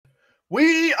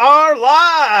We are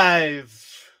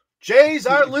live. Jays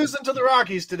aren't losing to the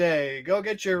Rockies today. Go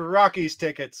get your Rockies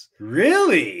tickets.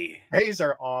 Really? Jays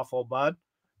are awful, bud.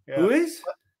 Yeah. Who is?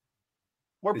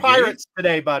 We're Pirates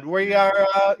today, bud. We are,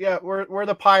 we're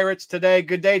the Pirates today.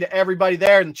 Good day to everybody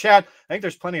there in the chat. I think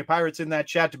there's plenty of Pirates in that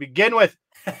chat to begin with.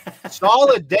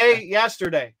 Solid day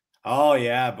yesterday. Oh,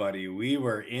 yeah, buddy. We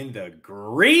were in the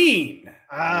green.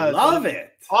 I love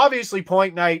it. Obviously,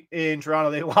 point night in Toronto.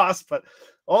 They lost, but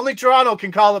only Toronto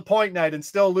can call it point night and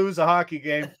still lose a hockey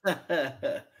game.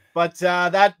 But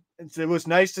it was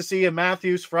nice to see a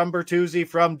Matthews from Bertuzzi,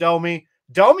 from Domi.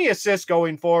 Domi assist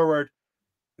going forward.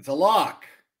 It's a lock.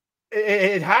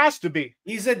 It has to be.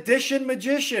 He's a addition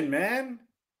magician, man.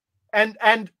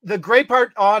 And the great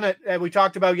part on it that we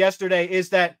talked about yesterday is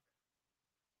that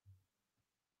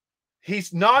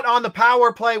he's not on the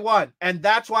power play one, and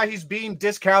that's why he's being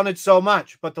discounted so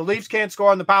much. But the Leafs can't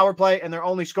score on the power play, and they're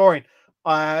only scoring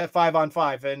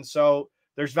 5-on-5, and so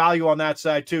there's value on that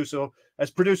side too. So as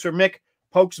producer Mick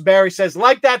Pokesberry says,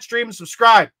 like that stream and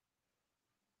subscribe.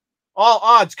 All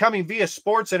odds coming via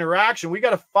Sports Interaction. We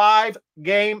got a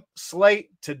 5-game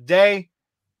slate today.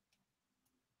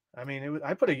 I mean,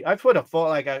 I put a full,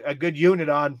 like a good unit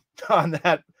on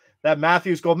that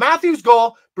Matthews goal. Matthews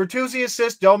goal, Bertuzzi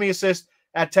assist, Domi assist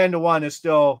at 10-1 is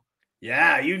still.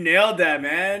 Yeah, you nailed that,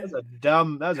 man. That was a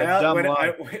dumb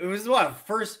line. It was what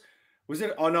first. Was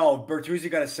it? Oh no,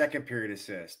 Bertuzzi got a second period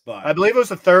assist, but I believe it was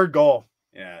the third goal.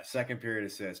 Yeah, second period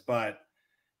assist, but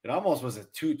it almost was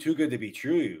too good to be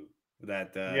true.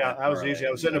 That was easy.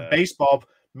 I was in a baseball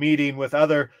meeting with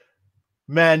other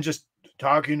men just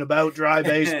talking about dry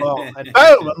baseball, and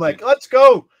boom, I'm like, let's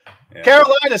go, yeah.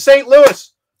 Carolina, St.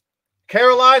 Louis,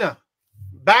 Carolina,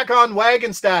 back on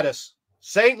wagon status.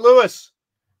 St. Louis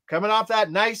coming off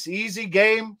that nice, easy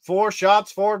game, 4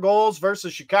 shots, 4 goals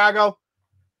versus Chicago.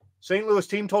 St. Louis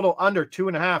team total under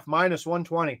 2.5,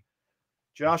 -120.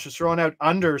 Josh is throwing out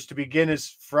unders to begin his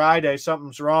Friday.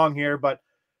 Something's wrong here, but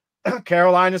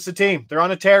Carolina's the team. They're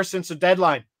on a tear since the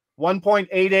deadline.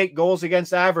 1.88 goals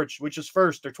against average, which is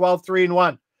first. They're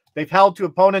 12-3-1. They've held to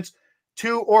opponents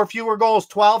 2 or fewer goals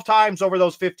 12 times over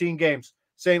those 15 games.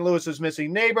 St. Louis is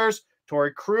missing neighbors.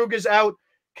 Torrey Krug is out.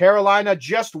 Carolina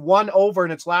just won over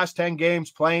in its last 10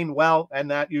 games, playing well, and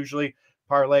that usually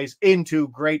parlays into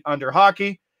great under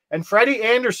hockey. And Freddie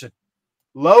Anderson,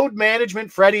 load management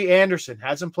Freddie Anderson,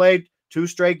 hasn't played 2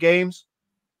 straight games.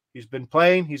 He's been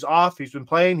playing. He's off. He's been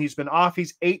playing. He's been off.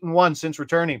 He's 8-1 since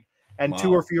returning, and 2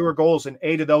 or fewer goals in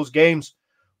 8 of those games.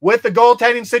 With the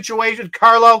goaltending situation,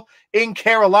 Carlo, in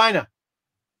Carolina,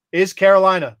 is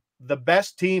Carolina the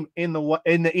best team in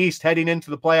the East heading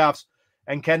into the playoffs,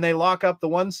 and can they lock up the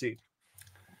 1 seed?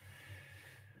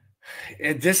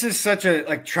 This is such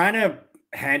a trying to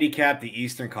handicap the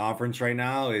Eastern Conference right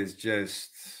now is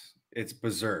just it's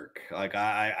berserk.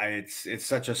 It's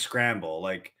such a scramble.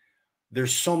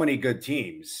 There's so many good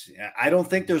teams. I don't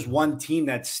think there's one team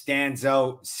that stands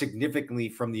out significantly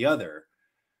from the other.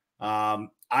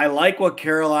 I like what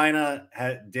Carolina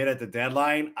did at the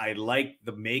deadline. I like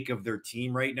the make of their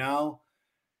team right now.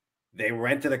 They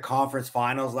went to the conference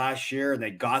finals last year, and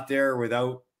they got there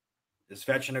without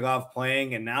Svechnikov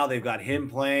playing, and now they've got him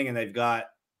playing, and they've got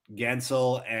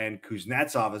Gensel and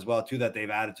Kuznetsov as well, too, that they've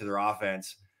added to their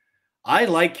offense. I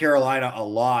like Carolina a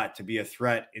lot to be a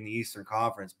threat in the Eastern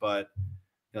Conference, but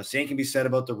same can be said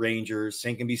about the Rangers.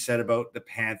 Same can be said about the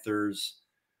Panthers.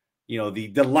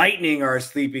 The Lightning are a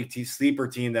sleeper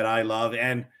team that I love.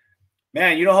 And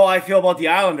man, you know how I feel about the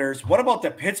Islanders. What about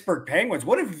the Pittsburgh Penguins?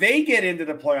 What if they get into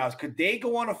the playoffs? Could they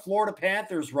go on a Florida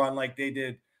Panthers run like they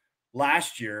did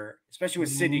last year, especially with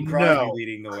Sidney Crosby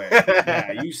leading the way?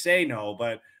 Yeah, you say no,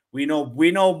 but we know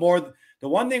more. The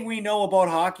one thing we know about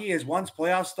hockey is once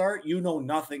playoffs start, you know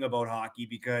nothing about hockey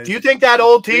because. Do you think that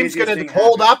old team's going to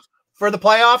hold up for the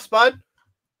playoffs, bud?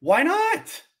 Why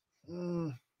not?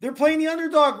 They're playing the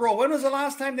underdog role. When was the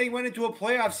last time they went into a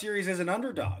playoff series as an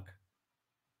underdog?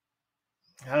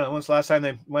 I don't know. When's the last time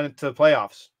they went into the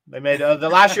playoffs? They made the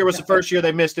last year was the first year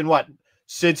they missed in what?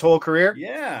 Sid's whole career?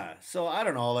 Yeah. So I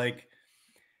don't know.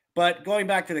 But going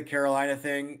back to the Carolina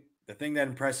thing, the thing that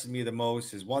impresses me the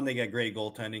most is 1, they get great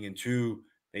goaltending, and 2,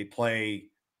 they play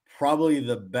probably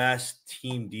the best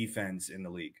team defense in the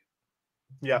league.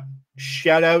 Yeah.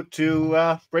 Shout out to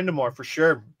Brindamore for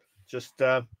sure. Just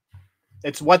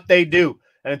it's what they do.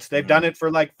 And they've done it for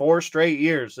 4 straight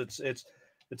years.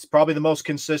 It's probably the most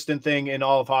consistent thing in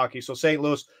all of hockey. So St.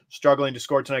 Louis struggling to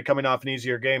score tonight, coming off an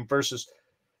easier game versus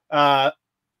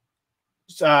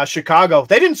Chicago.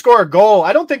 They didn't score a goal.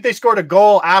 I don't think they scored a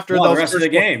goal after the rest of the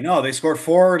game. No, they scored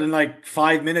 4 in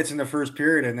 5 minutes in the first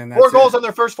period, and then that's 4 goals on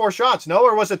their first 4 shots. No,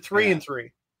 or was it 3 and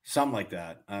 3? something like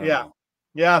that. I don't Yeah. know.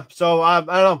 Yeah. So I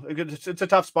don't know. It's a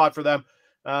tough spot for them.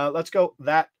 Let's go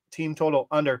that team total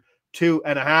under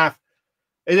 2.5.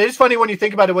 It is funny when you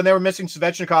think about it, when they were missing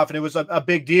Svechnikov and it was a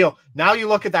big deal. Now you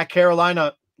look at that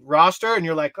Carolina roster and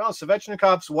you're like, oh,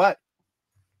 Svechnikov's what?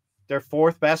 Their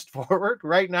fourth best forward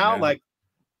right now? Yeah. Like,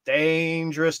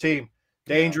 dangerous team.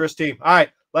 Dangerous team. All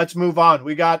right, let's move on.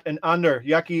 We got an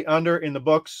yucky under in the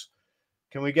books.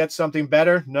 Can we get something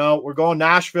better? No, we're going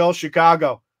Nashville,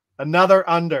 Chicago. Another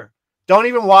under. Don't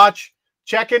even watch.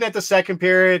 Check in at the second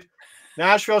period.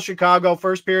 Nashville, Chicago,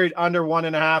 first period under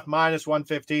 1.5, minus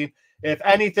 115. If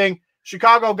anything,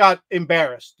 Chicago got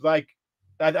embarrassed. Like,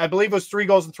 I believe it was 3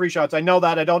 goals and 3 shots. I know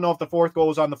that. I don't know if the fourth goal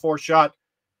was on the fourth shot.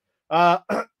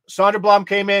 Sonderblom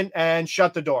came in and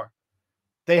shut the door.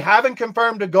 They haven't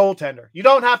confirmed a goaltender. You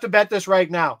don't have to bet this right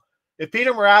now. If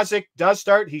Peter Mrazek does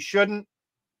start, he shouldn't.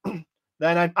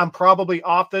 Then I'm probably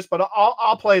off this, but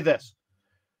I'll play this.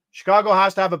 Chicago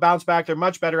has to have a bounce back. They're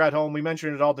much better at home. We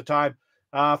mention it all the time.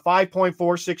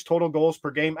 5.46 total goals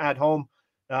per game at home.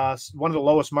 One of the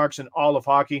lowest marks in all of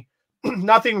hockey.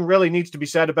 Nothing really needs to be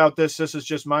said about this. This is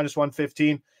just minus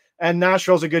 115. And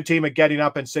Nashville's a good team at getting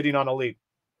up and sitting on a lead.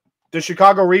 Does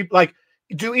Chicago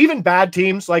do even bad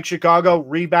teams like Chicago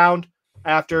rebound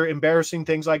after embarrassing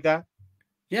things like that?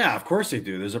 Yeah, of course they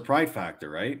do. There's a pride factor,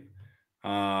 right?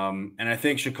 And I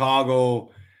think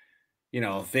Chicago,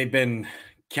 they've been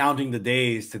counting the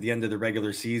days to the end of the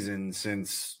regular season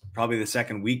since probably the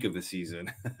second week of the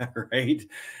season, right?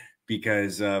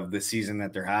 Because of the season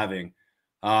that they're having.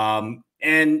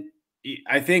 And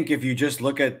I think if you just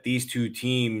look at these two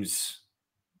teams,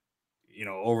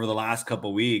 over the last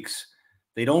couple of weeks,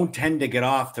 they don't tend to get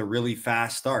off to really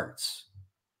fast starts,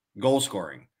 goal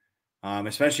scoring,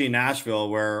 especially in Nashville,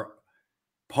 where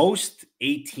post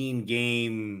 18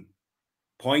 game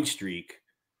point streak,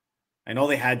 I know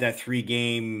they had that 3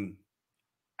 game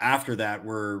after that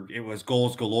where it was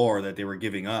goals galore that they were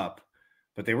giving up,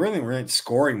 but they really weren't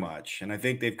scoring much. And I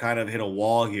think they've kind of hit a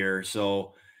wall here.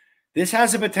 So this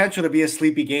has the potential to be a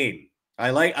sleepy game. I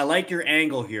like your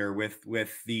angle here with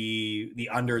the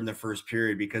under in the first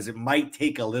period, because it might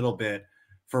take a little bit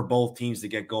for both teams to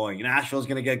get going. Nashville's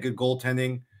going to get good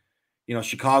goaltending.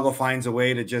 Chicago finds a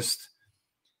way to just,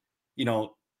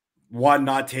 one,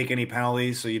 not take any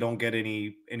penalties so you don't get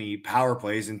any power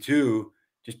plays, and 2,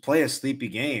 just play a sleepy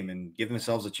game and give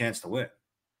themselves a chance to win.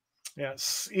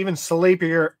 Yes, even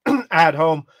sleepier at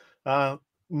home.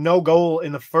 No goal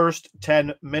in the first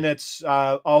 10 minutes.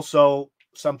 Also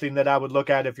something that I would look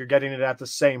at if you're getting it at the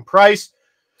same price.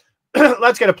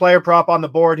 Let's get a player prop on the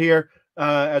board here.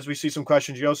 As we see some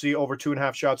questions. Yossi over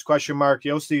 2.5 shots, question mark.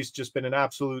 Yossi's just been an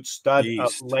absolute stud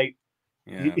of late.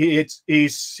 Yeah.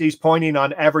 He's pointing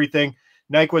on everything.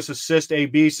 Nyquist assist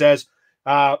AB says,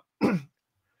 I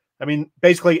mean,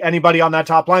 basically anybody on that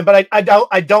top line, but I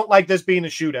don't like this being a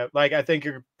shootout. Like, I think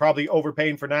you're probably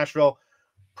overpaying for Nashville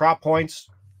point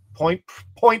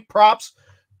props,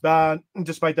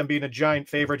 despite them being a giant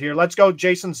favorite here. Let's go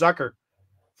Jason Zucker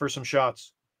for some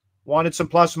shots. Wanted some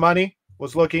plus money.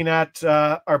 Was looking at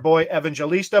our boy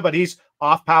Evangelista, but he's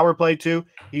off power play too.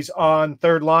 He's on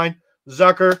third line.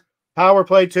 Zucker, power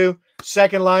play too.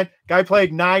 Second line. Guy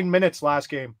played 9 minutes last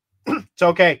game. It's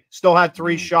okay. Still had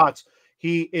 3 shots.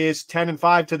 He is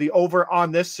 10-5 to the over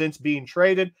on this since being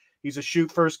traded. He's a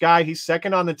shoot first guy. He's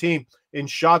second on the team in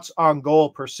shots on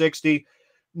goal per 60.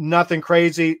 Nothing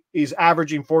crazy. He's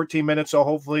averaging 14 minutes, so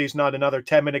hopefully he's not another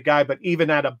 10-minute guy. But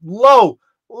even at a load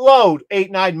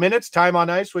 8-9 minutes time on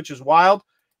ice, which is wild,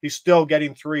 he's still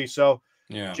getting 3. So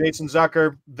yeah, Jason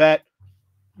Zucker, vet,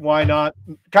 why not?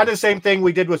 Kind of the same thing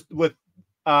we did with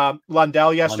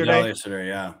Lundell yesterday.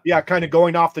 Yeah, kind of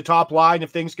going off the top line if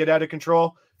things get out of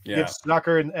control. Yeah, give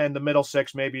Zucker and the middle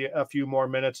 6 maybe a few more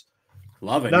minutes.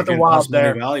 Love it. Nothing wild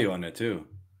there. Value on it too.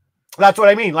 That's what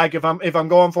I mean. Like, if I'm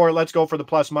going for it, let's go for the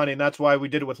plus money, and that's why we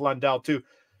did it with Lundell too.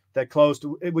 That closed.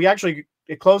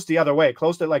 It closed the other way. It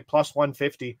closed at like plus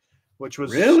 150, which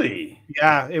was really,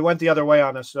 yeah. It went the other way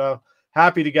on us. So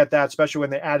happy to get that, especially when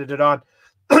they added it on.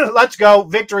 Let's go.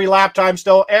 Victory lap time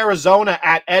still. Arizona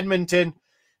at Edmonton.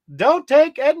 Don't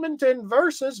take Edmonton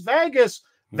versus Vegas.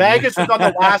 Vegas was on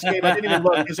the last game. I didn't even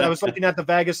look because I was looking at the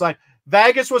Vegas line.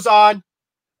 Vegas was on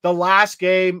the last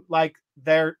game, like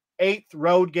their 8th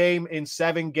road game in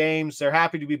 7 games. They're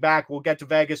happy to be back. We'll get to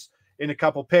Vegas in a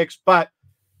couple picks, but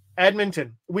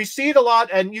Edmonton, we see it a lot,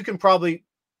 and you can probably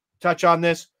touch on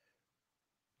this.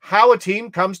 How a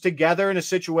team comes together in a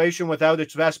situation without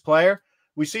its best player.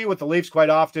 We see it with the Leafs quite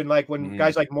often, like when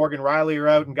guys like Morgan Riley are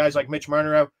out and guys like Mitch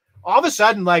Marner are out. All of a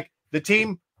sudden, like, the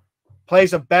team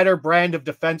plays a better brand of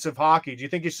defensive hockey. Do you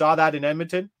think you saw that in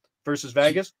Edmonton versus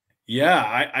Vegas?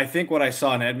 Yeah, I think what I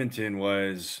saw in Edmonton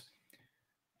was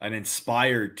an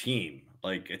inspired team,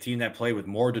 like a team that played with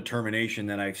more determination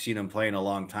than I've seen them play in a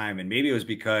long time. And maybe it was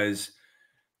because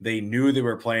they knew they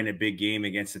were playing a big game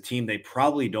against a team they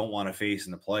probably don't want to face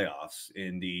in the playoffs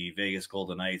in the Vegas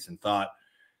Golden Knights, and thought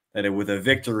that with a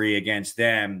victory against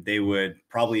them, they would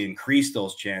probably increase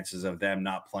those chances of them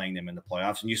not playing them in the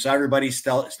playoffs. And you saw everybody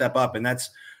step up. And that's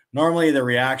normally the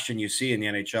reaction you see in the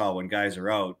NHL when guys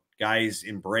are out. Guys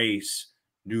embrace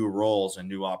new roles and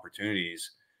new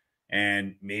opportunities,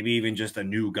 and maybe even just a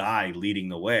new guy leading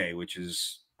the way, which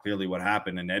is clearly what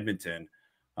happened in Edmonton.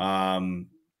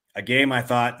 A game I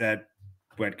thought that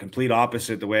went complete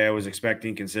opposite the way I was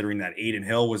expecting, considering that Aiden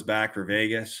Hill was back for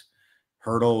Vegas.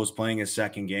 Hurdle was playing his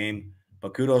second game,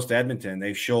 but kudos to Edmonton.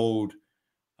 They showed,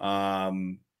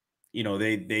 they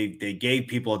gave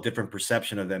people a different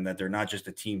perception of them, that they're not just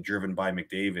a team driven by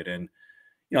McDavid. And,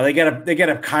 they get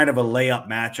a kind of a layup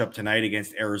matchup tonight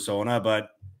against Arizona,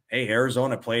 but hey,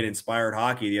 Arizona played inspired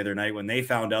hockey the other night when they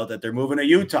found out that they're moving to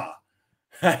Utah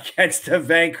against the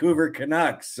Vancouver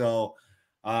Canucks. So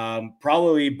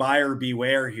probably buyer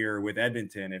beware here with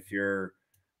Edmonton if you're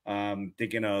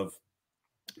thinking of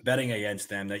betting against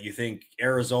them, that you think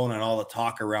Arizona and all the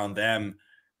talk around them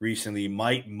recently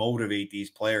might motivate these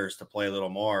players to play a little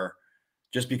more,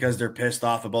 just because they're pissed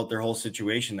off about their whole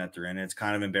situation that they're in. It's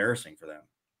kind of embarrassing for them.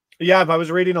 Yeah, I was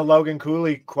reading a Logan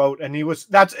Cooley quote, and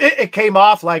it came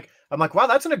off like, I'm like, wow,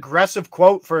 that's an aggressive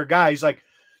quote for a guy. He's like,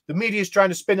 the media's trying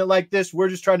to spin it like this. We're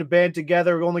just trying to band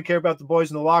together. We only care about the boys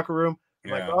in the locker room.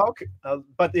 I'm like, oh, okay.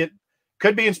 But it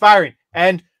could be inspiring.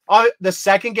 And the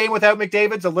second game without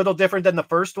McDavid's a little different than the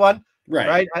first one.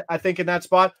 Right. I think in that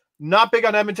spot, not big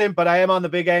on Edmonton, but I am on the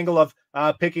big angle of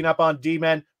picking up on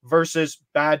D-men versus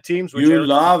bad teams. You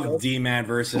love D-man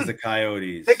versus the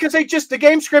Coyotes. Because the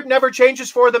game script never changes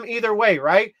for them either way,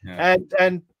 right? Yeah.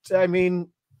 And I mean,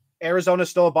 Arizona's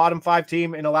still a bottom 5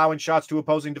 team in allowing shots to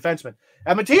opposing defensemen.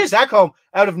 And Matthias Ekholm,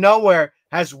 out of nowhere,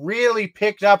 has really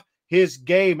picked up his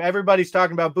game. Everybody's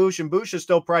talking about Bush, and Bush is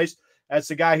still priced as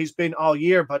the guy he's been all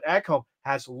year, but Ekholm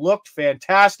has looked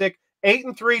fantastic.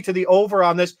 8-3 to the over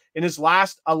on this in his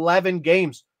last 11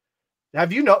 games.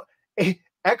 Have you know?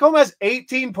 Ekholm has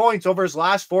 18 points over his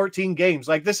last 14 games.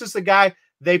 Like, this is the guy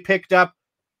they picked up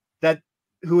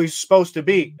who he's supposed to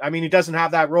be. I mean, he doesn't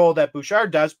have that role that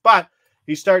Bouchard does, but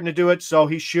he's starting to do it. So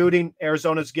he's shooting.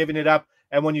 Arizona's giving it up.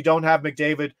 And when you don't have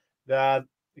McDavid,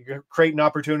 you're creating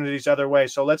opportunities other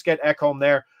ways. So let's get Ekholm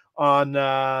there on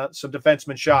some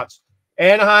defenseman shots.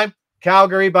 Anaheim,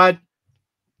 Calgary, bud.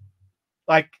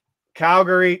 Like,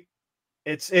 Calgary,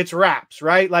 it's wraps,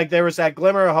 right? Like, there was that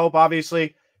glimmer of hope,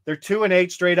 obviously. They're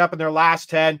 2-8 straight up in their last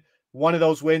 10. One of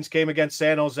those wins came against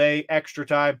San Jose, extra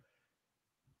time.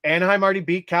 Anaheim already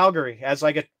beat Calgary as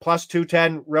like a plus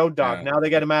 210 road dog. Yeah. Now they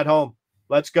get them at home.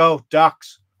 Let's go,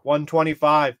 Ducks,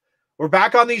 125. We're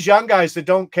back on these young guys that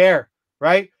don't care,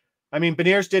 right? I mean,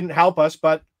 Beniers didn't help us,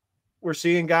 but we're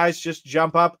seeing guys just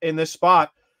jump up in this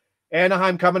spot.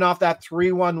 Anaheim coming off that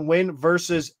 3-1 win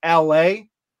versus LA.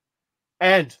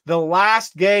 And the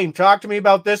last game, talk to me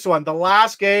about this one. The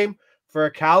last game for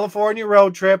a California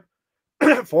road trip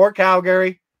for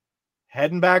Calgary,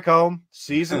 heading back home.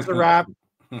 Season's a wrap.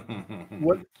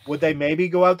 Would they maybe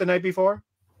go out the night before?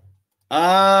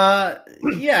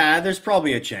 Yeah, there's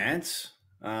probably a chance.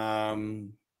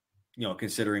 Considering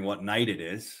what night it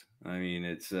is. I mean,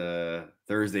 it's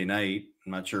Thursday night.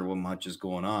 I'm not sure what much is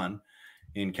going on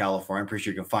in California. I'm pretty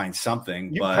sure you can find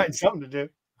something. Find something to do.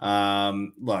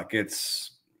 Look,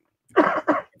 it's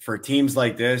for teams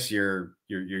like this, you're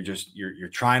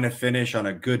trying to finish on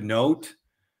a good note,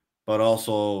 but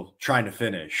also trying to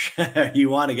finish. You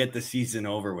want to get the season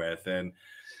over with, and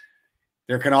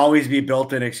there can always be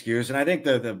built-in excuse. And I think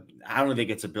I don't think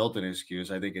it's a built-in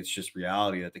excuse. I think it's just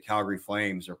reality that the Calgary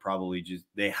Flames are probably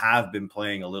they have been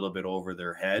playing a little bit over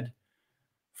their head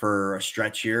for a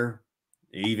stretch here,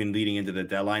 even leading into the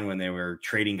deadline when they were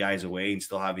trading guys away and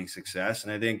still having success.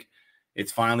 And I think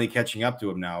it's finally catching up to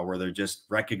them now, where they're just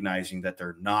recognizing that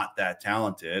they're not that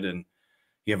talented. And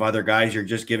you have other guys you're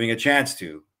just giving a chance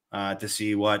to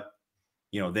see what,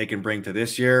 they can bring to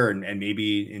this year and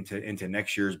maybe into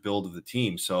next year's build of the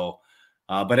team. So,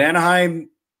 but Anaheim,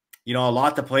 a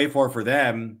lot to play for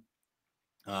them,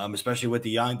 especially with the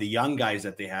young guys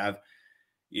that they have.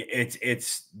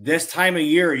 It's this time of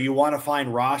year, you want to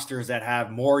find rosters that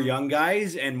have more young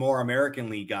guys and more American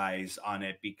League guys on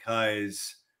it,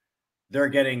 because they're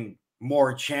getting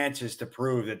more chances to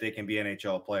prove that they can be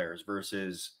NHL players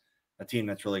versus a team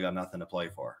that's really got nothing to play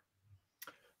for.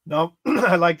 No,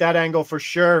 I like that angle for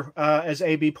sure. As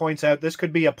AB points out, this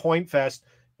could be a point fest,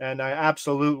 and I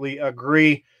absolutely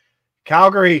agree.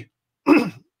 Calgary,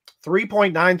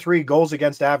 3.93 goals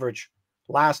against average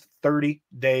last 30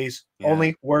 days. Yeah,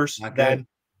 only worse than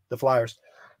the Flyers.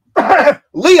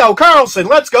 Leo Carlson,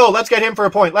 let's go. Let's get him for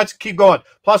a point. Let's keep going.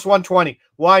 Plus 120.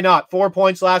 Why not? 4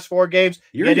 points last 4 games.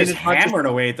 You're just hammering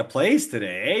away at the plays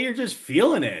today. You're just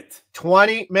feeling it.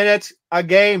 20 minutes a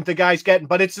game the guy's getting.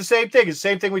 But it's the same thing. It's the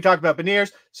same thing we talked about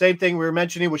Beniers. Same thing we were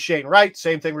mentioning with Shane Wright.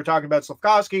 Same thing we're talking about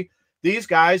Slavkovsky. These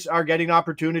guys are getting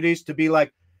opportunities to be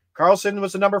like, Carlson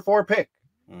was the number 4 pick.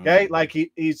 Okay? Like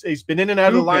he's been in and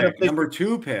out of the lineup. Number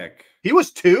 2 pick. He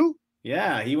was 2?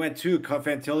 Yeah, he went 2.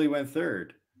 Fantilli went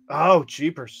 3rd. Oh,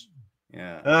 jeepers.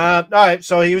 Yeah. All right.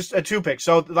 So he was a 2 pick.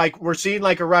 So like we're seeing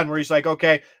like a run where he's like,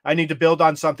 okay, I need to build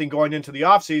on something going into the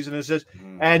offseason.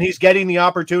 And he's getting the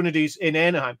opportunities in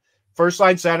Anaheim. First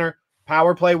line center,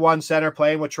 power play 1 center,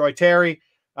 playing with Troy Terry,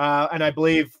 and I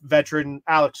believe veteran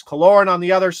Alex Killorn on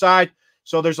the other side.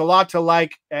 So there's a lot to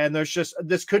like, and there's just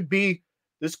this could be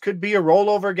a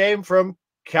rollover game from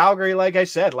Calgary. Like I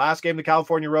said, last game, the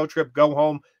California road trip, go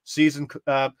home, season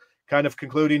kind of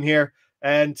concluding here.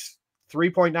 And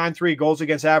 3.93 goals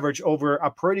against average over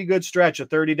a pretty good stretch of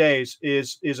 30 days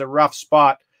is a rough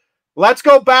spot. Let's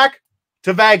go back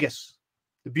to Vegas.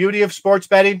 The beauty of sports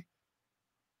betting.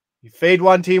 You fade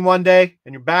one team one day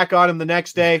and you're back on them the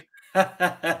next day.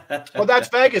 Well, that's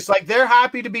Vegas. Like they're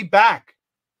happy to be back.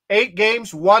 8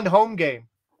 games, 1 home game.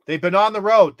 They've been on the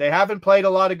road. They haven't played a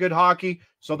lot of good hockey,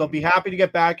 so they'll be happy to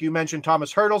get back. You mentioned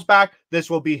Thomas Hertl's back. This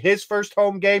will be his first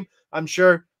home game. I'm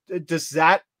sure. Does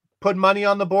that put money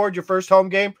on the board, your first home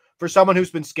game, for someone who's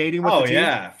been skating with the team? Oh,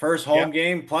 yeah. First home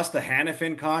game, plus the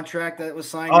Hannafin contract that was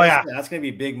signed. Oh, yeah. That's going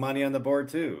to be big money on the board,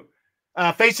 too.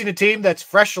 Facing a team that's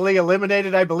freshly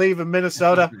eliminated, I believe, in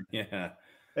Minnesota. Yeah.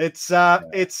 It's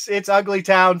ugly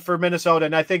town for Minnesota,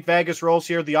 and I think Vegas rolls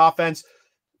here. The offense,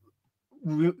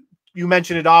 you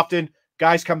mention it often.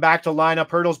 Guys come back to lineup.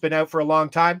 Hertl's been out for a long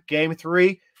time. Game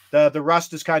 3, the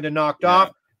rust is kind of knocked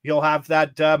off. He'll have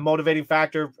that motivating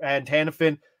factor, and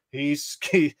Hannafin, he's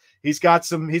got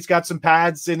some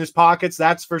pads in his pockets,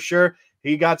 that's for sure.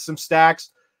 He got some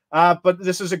stacks. But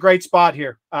this is a great spot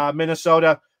here.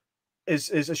 Minnesota is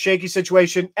a shaky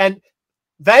situation, and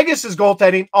Vegas's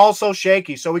goaltending also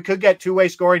shaky. So we could get 2-way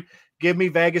scoring. Give me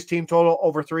Vegas team total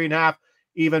over 3.5,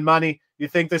 even money. You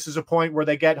think this is a point where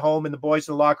they get home and the boys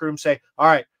in the locker room say, all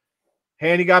right,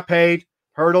 Hanny got paid.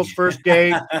 Hertl's first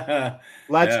game.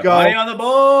 Let's go. Money on the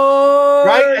board.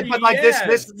 Right? But like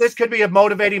this could be a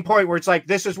motivating point where it's like,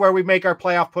 this is where we make our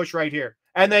playoff push right here.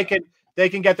 And they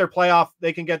can get their playoff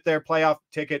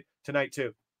ticket tonight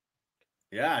too.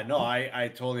 Yeah, no, I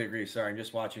totally agree. Sorry, I'm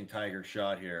just watching Tiger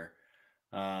shot here.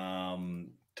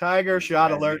 Tiger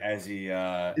shot alert. Is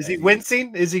he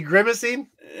wincing? Is he grimacing?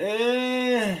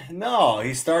 No,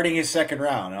 he's starting his second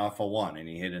round off a 1, and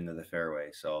he hit into the fairway.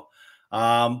 So,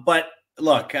 but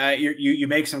look, you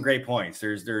make some great points.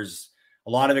 There's a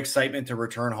lot of excitement to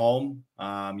return home.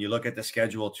 You look at the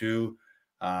schedule too.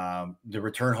 The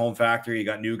return home factor. You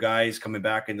got new guys coming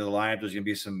back into the lineup. There's going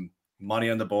to be some money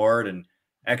on the board and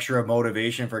extra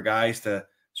motivation for guys to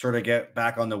sort of get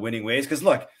back on the winning ways. Because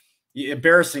look,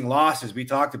 embarrassing losses. We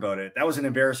talked about it. That was an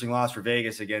embarrassing loss for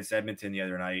Vegas against Edmonton the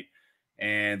other night.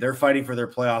 And they're fighting for their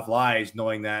playoff lives,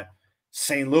 knowing that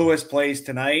St. Louis plays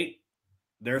tonight.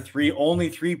 They're only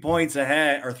 3 points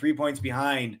ahead or 3 points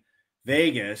behind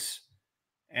Vegas.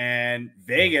 And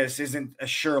Vegas isn't a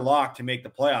sure lock to make the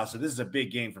playoffs. So this is a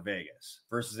big game for Vegas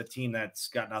versus a team that's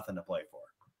got nothing to play for.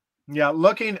 Yeah,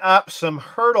 looking up some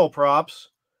Hertl props,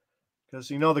 because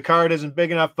the card isn't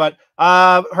big enough, but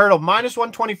Hertl minus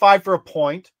 125 for a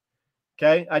point.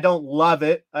 Okay, I don't love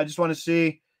it. I just want to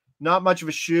see, not much of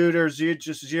a shooter,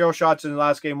 just 0 shots in the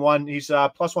last game 1. He's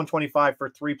plus 125 for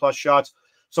 3+ shots.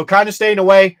 So kind of staying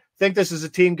away. Think this is a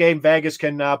team game. Vegas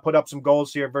can put up some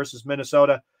goals here versus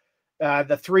Minnesota.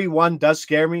 The 3-1 does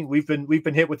scare me. We've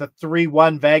been hit with a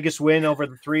 3-1 Vegas win over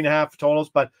the 3.5 totals,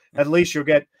 but at least you'll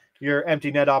get your empty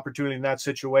net opportunity in that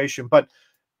situation. But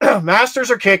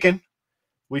Masters are kicking.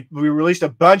 We released a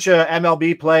bunch of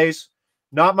MLB plays.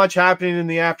 Not much happening in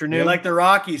the afternoon. You like the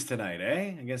Rockies tonight,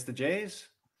 eh? Against the Jays?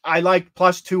 I like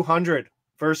plus 200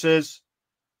 versus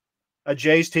a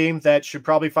Jays team that should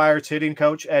probably fire its hitting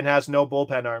coach and has no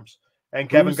bullpen arms.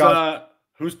 And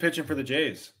who's pitching for the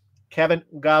Jays? Kevin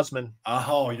Gausman.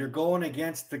 Oh, you're going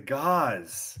against the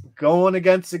Gauze. Going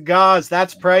against the Gauze.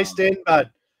 That's priced in, bud.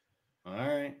 All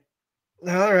right.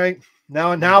 All right.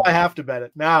 Now I have to bet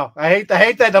it. Now I hate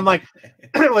that. I'm like,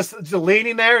 was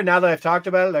leaning there, and now that I've talked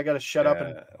about it, I got to shut up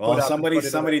and. Well,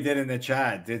 somebody did in the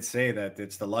chat did say that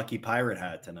it's the lucky pirate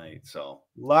hat tonight. So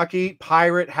lucky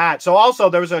pirate hat. So also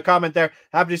there was a comment there.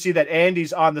 Happy to see that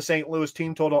Andy's on the St. Louis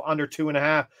team total under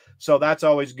 2.5. So that's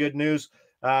always good news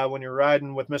when you're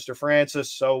riding with Mr.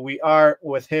 Francis. So we are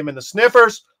with him in the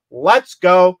Sniffers. Let's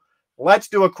go. Let's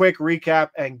do a quick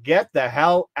recap and get the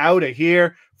hell out of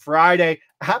here. Friday,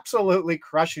 absolutely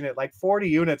crushing it, like 40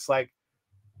 units. Like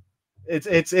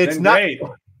it's not great.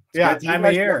 Yeah, time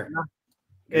of year.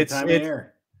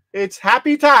 It's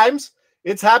happy times.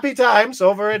 It's happy times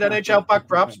over at NHL Puck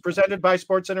Props presented by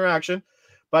Sports Interaction.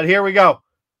 But here we go.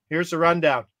 Here's the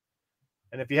rundown.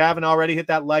 And if you haven't already, hit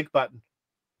that like button.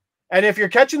 And if you're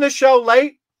catching this show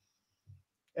late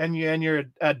and you're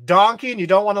a donkey and you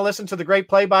don't want to listen to the great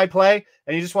play-by-play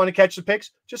and you just want to catch the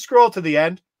picks, just scroll to the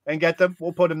end and get them.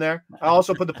 We'll put them there. I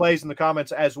also put the plays in the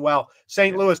comments as well.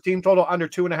 St. Louis team total under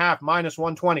 2.5, minus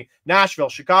 120. Nashville,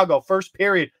 Chicago, first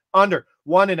period under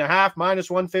 1.5, minus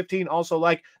 115. Also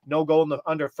like no goal in the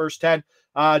under first 10.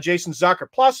 Jason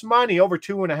Zucker plus money over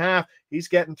 2.5. He's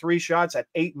getting 3 shots at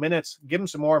 8 minutes. Give him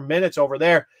some more minutes over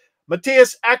there.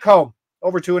 Matthias Ekholm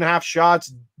over 2.5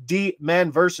 shots. D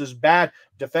men versus bad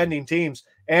defending teams.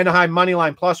 Anaheim money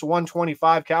line plus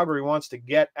 125. Calgary wants to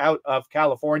get out of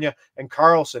California. And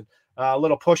Carlson, a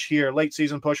little push here, late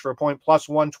season push for a point, plus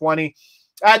 120.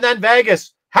 And then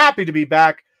Vegas, happy to be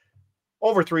back.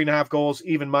 Over 3.5 goals,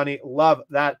 even money. Love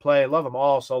that play. Love them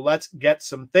all. So let's get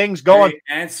some things going.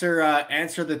 Hey,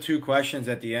 answer the 2 questions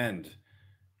at the end.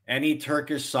 Any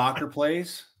Turkish soccer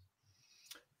plays?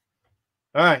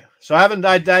 All right. So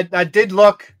I did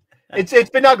look. It's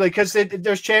been ugly because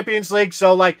there's Champions League.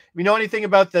 So like, if you know anything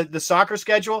about the soccer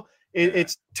schedule,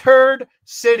 it's turd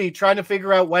city trying to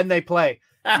figure out when they play.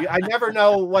 I never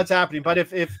know what's happening. But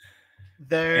if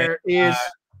there's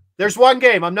one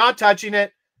game, I'm not touching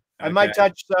it. I might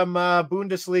touch some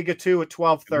Bundesliga 2 at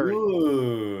 12:30.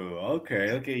 Ooh,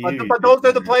 okay. But those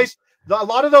are the plays. A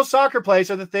lot of those soccer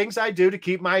plays are the things I do to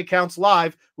keep my accounts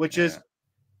live, which is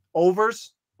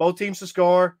overs, both teams to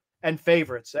score, and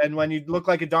favorites. And when you look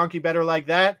like a donkey better like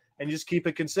that and you just keep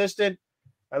it consistent,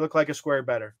 I look like a square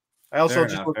better. I also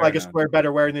look like a square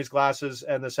better wearing these glasses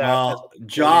and this hat. Well,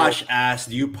 Josh asked,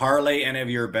 do you parlay any of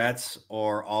your bets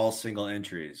or all single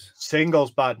entries?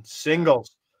 Singles, bud.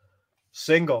 Singles.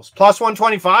 Plus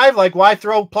 125. Like, why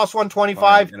throw plus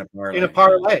 125 in a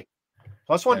parlay?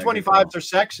 Plus 125s are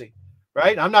sexy,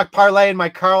 right? I'm not parlaying my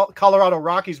Colorado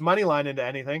Rockies money line into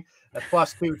anything at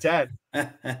plus 210.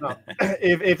 No.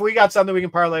 If we got something we can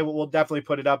parlay, we'll definitely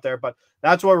put it up there. But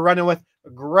that's what we're running with.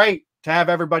 Great to have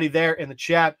everybody there in the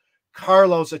chat.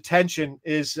 Carlo's attention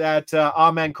is at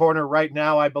Amen Corner right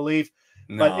now, I believe.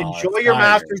 But enjoy your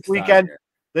Masters weekend.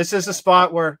 This is a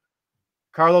spot where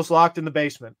Carlos locked in the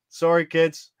basement. Sorry,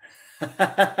 kids.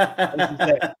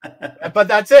 But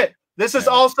that's it. This is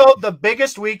also the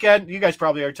biggest weekend. You guys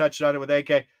probably already touched on it with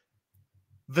AK.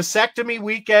 Vasectomy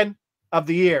weekend of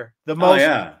the year. The most.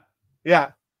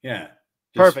 Yeah.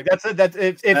 Perfect. That's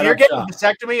it. If you're getting a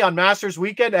vasectomy on Masters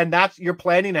weekend and you're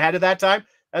planning ahead of that time,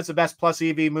 that's the best plus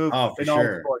EV move. Oh, for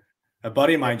sure. A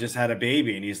buddy of mine just had a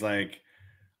baby, and he's like,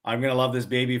 I'm going to love this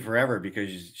baby forever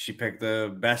because she picked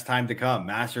the best time to come,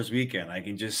 Masters weekend. I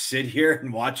can just sit here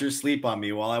and watch her sleep on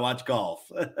me while I watch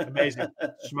golf. Amazing.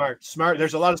 Smart.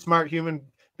 There's a lot of smart human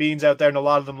beings out there, and a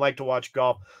lot of them like to watch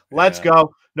golf. Let's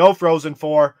go. No Frozen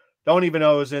 4. Don't even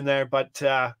know who's in there. But,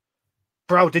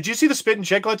 bro, did you see the Spittin'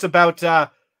 Chicklets about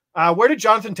where did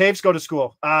Jonathan Taves go to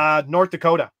school? North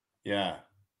Dakota. Yeah.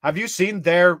 Have you seen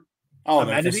their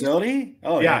the facility?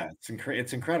 Oh, yeah.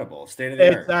 It's incredible. State of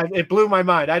the art. It blew my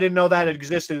mind. I didn't know that it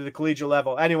existed at the collegiate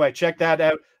level. Anyway, check that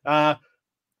out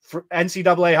for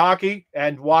NCAA hockey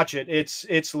and watch it.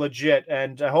 It's legit.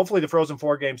 And hopefully the Frozen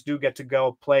 4 games do get to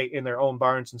go play in their own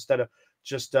barns instead of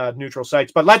just neutral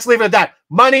sites. But let's leave it at that.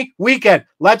 Money weekend.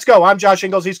 Let's go. I'm Josh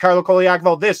Ingles. He's Carlo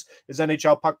Colaiacovo. This is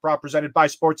NHL Puck Prop presented by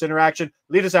Sports Interaction.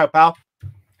 Lead us out, pal.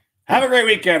 Have a great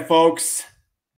weekend, folks.